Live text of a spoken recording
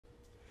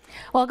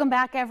Welcome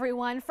back,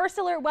 everyone. First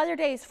alert weather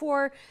days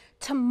for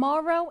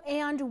tomorrow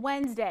and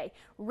Wednesday.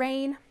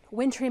 Rain,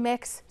 wintry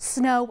mix,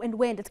 snow and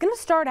wind. It's going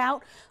to start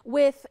out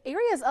with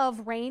areas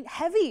of rain,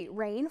 heavy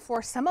rain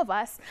for some of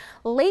us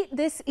late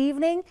this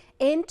evening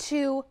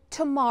into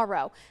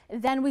tomorrow.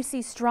 Then we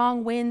see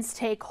strong winds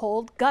take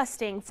hold,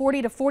 gusting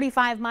 40 to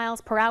 45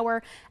 miles per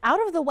hour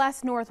out of the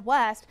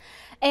west-northwest.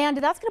 And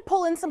that's going to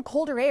pull in some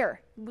colder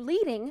air,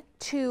 leading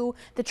to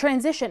the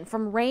transition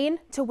from rain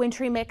to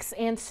wintry mix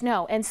and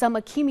snow, and some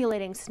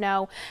accumulating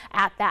snow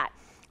at that.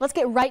 Let's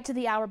get right to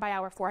the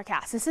hour-by-hour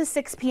forecast. This is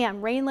 6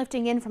 p.m. Rain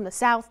lifting in from the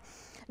south.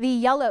 The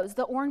yellows,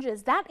 the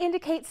oranges, that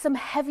indicates some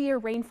heavier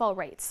rainfall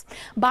rates.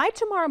 By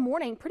tomorrow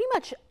morning, pretty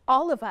much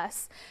all of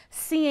us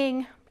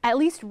seeing at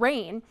least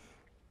rain.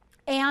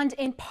 And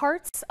in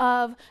parts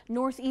of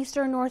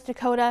northeastern North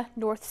Dakota,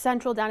 north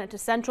central down into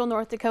central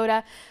North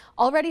Dakota,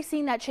 already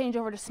seeing that change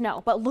over to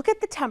snow. But look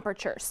at the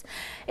temperatures.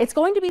 It's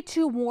going to be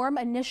too warm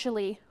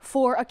initially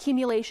for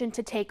accumulation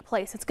to take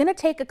place. It's going to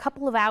take a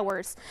couple of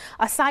hours.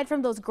 Aside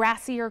from those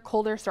grassier,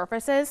 colder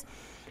surfaces,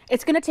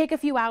 it's going to take a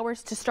few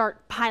hours to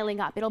start piling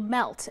up. It'll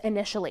melt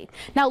initially.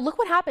 Now look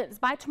what happens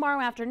by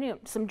tomorrow afternoon.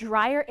 Some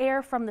drier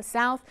air from the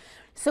south,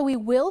 so we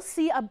will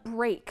see a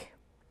break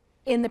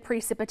in the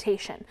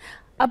precipitation.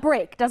 A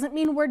break doesn't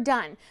mean we're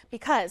done,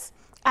 because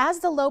as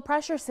the low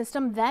pressure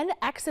system then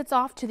exits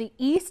off to the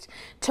east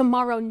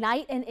tomorrow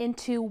night and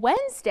into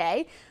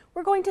Wednesday,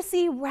 we're going to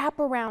see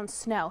wraparound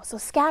snow. So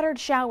scattered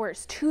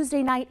showers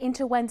Tuesday night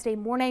into Wednesday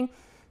morning.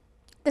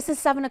 This is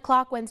 7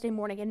 o'clock Wednesday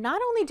morning, and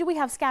not only do we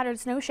have scattered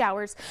snow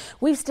showers,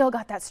 we've still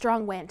got that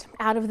strong wind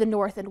out of the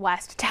north and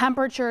west.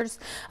 Temperatures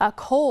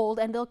cold,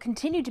 and they'll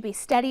continue to be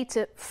steady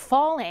to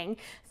falling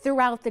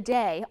throughout the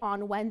day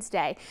on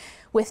Wednesday,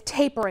 with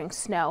tapering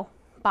snow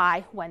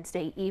by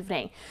Wednesday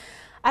evening.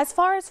 As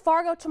far as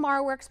Fargo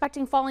tomorrow, we're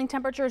expecting falling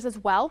temperatures as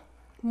well.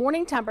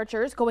 Morning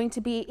temperatures going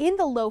to be in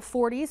the low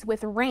 40s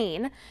with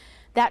rain.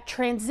 That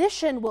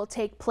transition will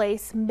take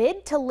place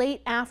mid to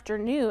late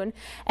afternoon,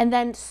 and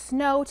then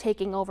snow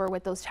taking over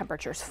with those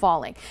temperatures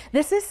falling.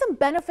 This is some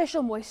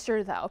beneficial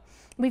moisture, though.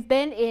 We've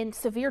been in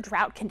severe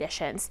drought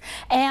conditions,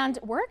 and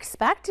we're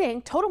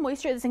expecting total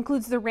moisture. This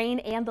includes the rain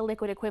and the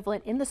liquid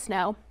equivalent in the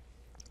snow,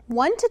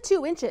 1 to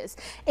 2 inches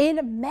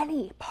in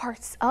many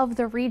parts of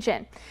the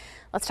region.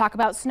 Let's talk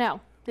about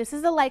snow. This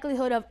is the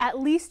likelihood of at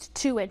least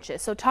 2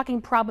 inches, so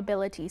talking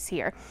probabilities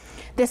here.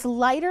 This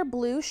lighter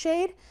blue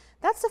shade,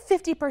 that's a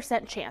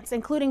 50% chance,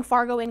 including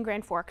Fargo and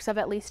Grand Forks, of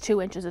at least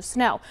 2 inches of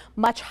snow,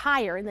 much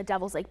higher in the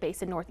Devil's Lake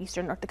Basin,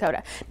 northeastern North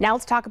Dakota. Now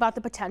let's talk about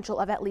the potential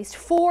of at least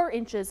 4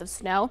 inches of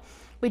snow.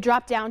 We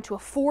drop down to a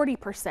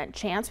 40%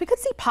 chance. We could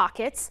see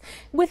pockets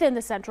within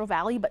the Central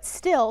Valley, but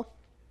still,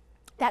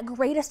 that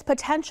greatest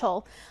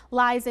potential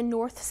lies in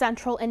north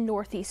central and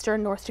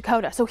northeastern North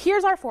Dakota. So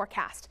here's our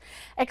forecast.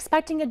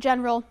 Expecting a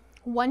general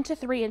 1 to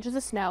 3 inches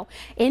of snow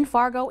in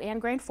Fargo and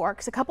Grand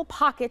Forks, a couple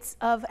pockets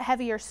of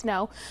heavier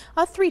snow,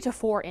 3 to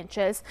 4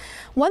 inches.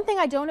 One thing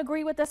I don't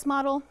agree with this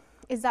model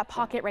is that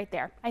pocket right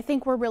there. I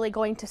think we're really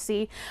going to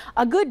see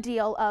a good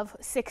deal of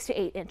 6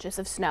 to 8 inches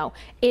of snow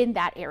in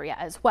that area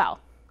as well.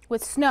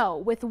 With snow,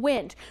 with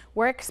wind,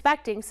 we're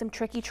expecting some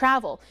tricky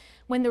travel.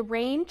 When the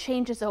rain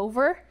changes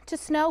over to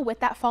snow with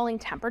that falling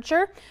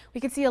temperature,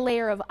 we could see a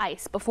layer of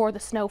ice before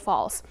the snow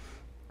falls.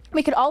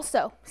 We could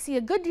also see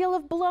a good deal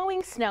of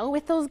blowing snow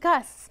with those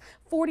gusts,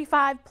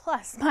 45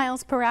 plus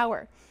miles per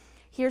hour.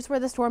 Here's where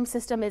the storm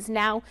system is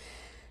now.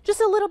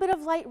 Just a little bit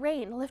of light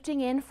rain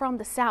lifting in from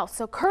the south.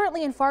 So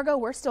currently in Fargo,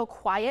 we're still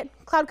quiet.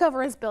 Cloud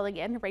cover is building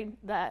in.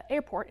 The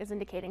airport is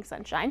indicating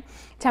sunshine.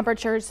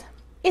 Temperatures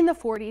in the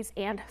 40s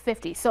and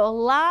 50s. So a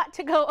lot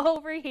to go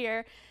over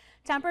here.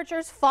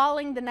 Temperatures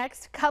falling the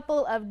next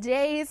couple of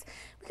days.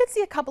 We could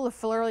see a couple of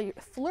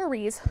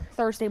flurries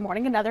Thursday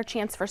morning, another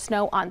chance for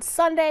snow on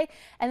Sunday,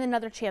 and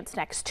another chance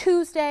next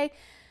Tuesday.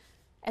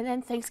 And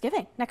then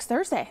Thanksgiving next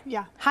Thursday.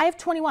 Yeah. High of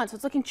 21, so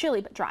it's looking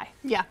chilly but dry.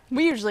 Yeah,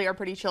 we usually are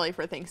pretty chilly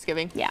for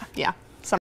Thanksgiving. Yeah. Yeah.